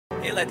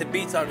It like the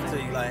beat talking to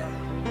you, like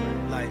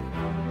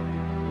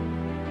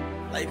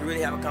you can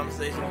really have a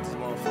conversation with this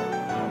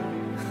motherfucker.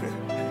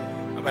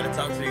 I'm about to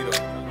talk to you though.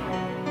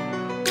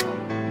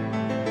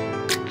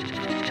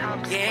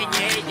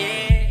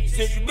 Yeah.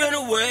 Since you been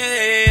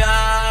away,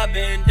 I've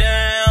been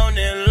down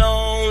and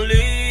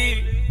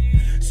lonely.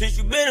 Since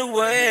you been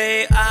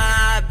away,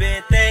 I've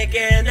been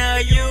thinking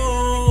of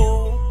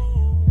you.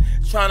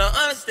 Trying to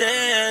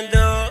understand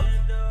the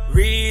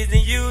reason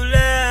you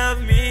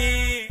left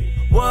me.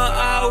 What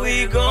are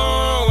we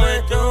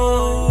going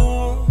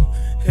through?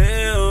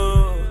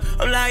 Hell,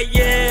 I'm like,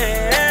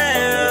 yeah.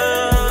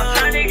 I'm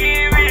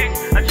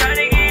trying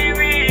to get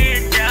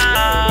rich, yeah.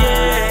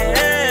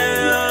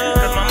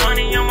 Cause my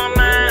money on my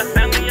mind,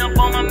 family up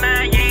on my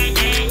mind, yeah.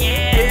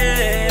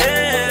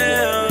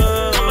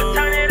 I'ma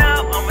turn it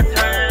up,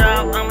 yeah.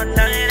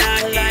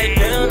 Like,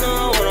 they don't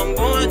know what I'm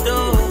going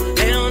through.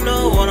 They don't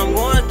know what I'm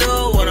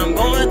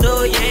going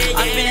through, yeah.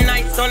 I spend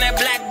nights on that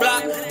black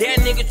block. That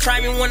nigga try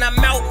me when I'm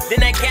out,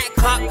 then I got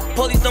caught.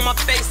 Police on my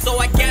face, so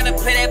I gotta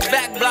pay that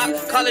back block.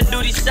 Call of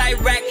Duty,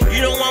 Chirac,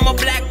 you know I'm a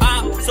black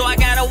op, so I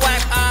gotta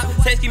whack op.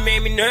 Tasty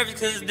made me nervous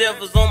cause his death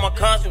was on my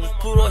conscience. Was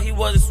Pluto, he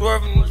wasn't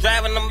swerving,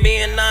 driving, I'm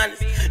being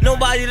honest.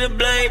 Nobody to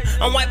blame,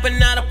 I'm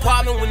wiping out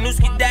apartment. When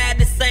Newski died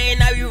the same,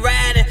 now we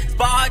riding,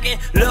 sparking,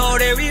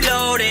 loading,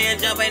 reloading,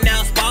 jumping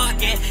out,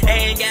 sparking.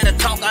 Ain't gotta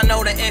talk, I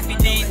know the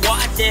FED's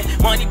watching.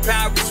 Money,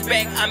 power,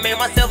 respect, I made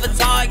myself a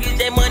target.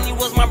 That money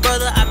was my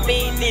brother, I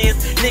mean this.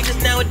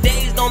 Niggas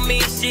nowadays don't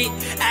mean shit.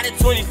 Out of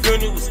 20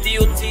 funerals with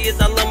still tears.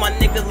 I love my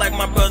niggas like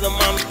my brother,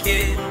 mama,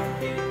 kid.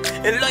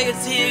 And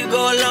loyalty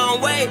go a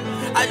long way.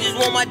 I just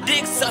want my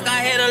dick sucked,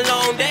 I had a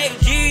long day.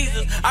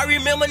 Jesus, I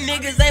remember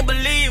niggas ain't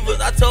believers.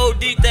 I told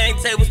D-Thing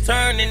tables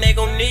turning, they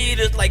gon'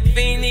 need us like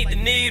Fiend need the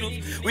needles.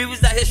 We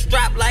was out here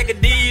strapped like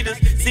Adidas,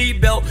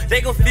 seatbelt.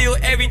 They gon' feel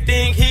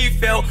everything he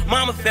felt,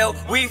 mama felt,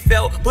 we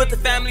felt. Put the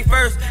family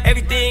first,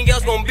 everything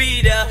else gon'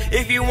 be there.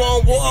 If you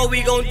want war,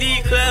 we gon'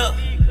 declare.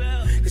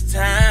 Cause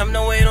time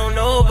don't wait on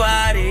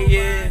nobody,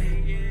 yeah.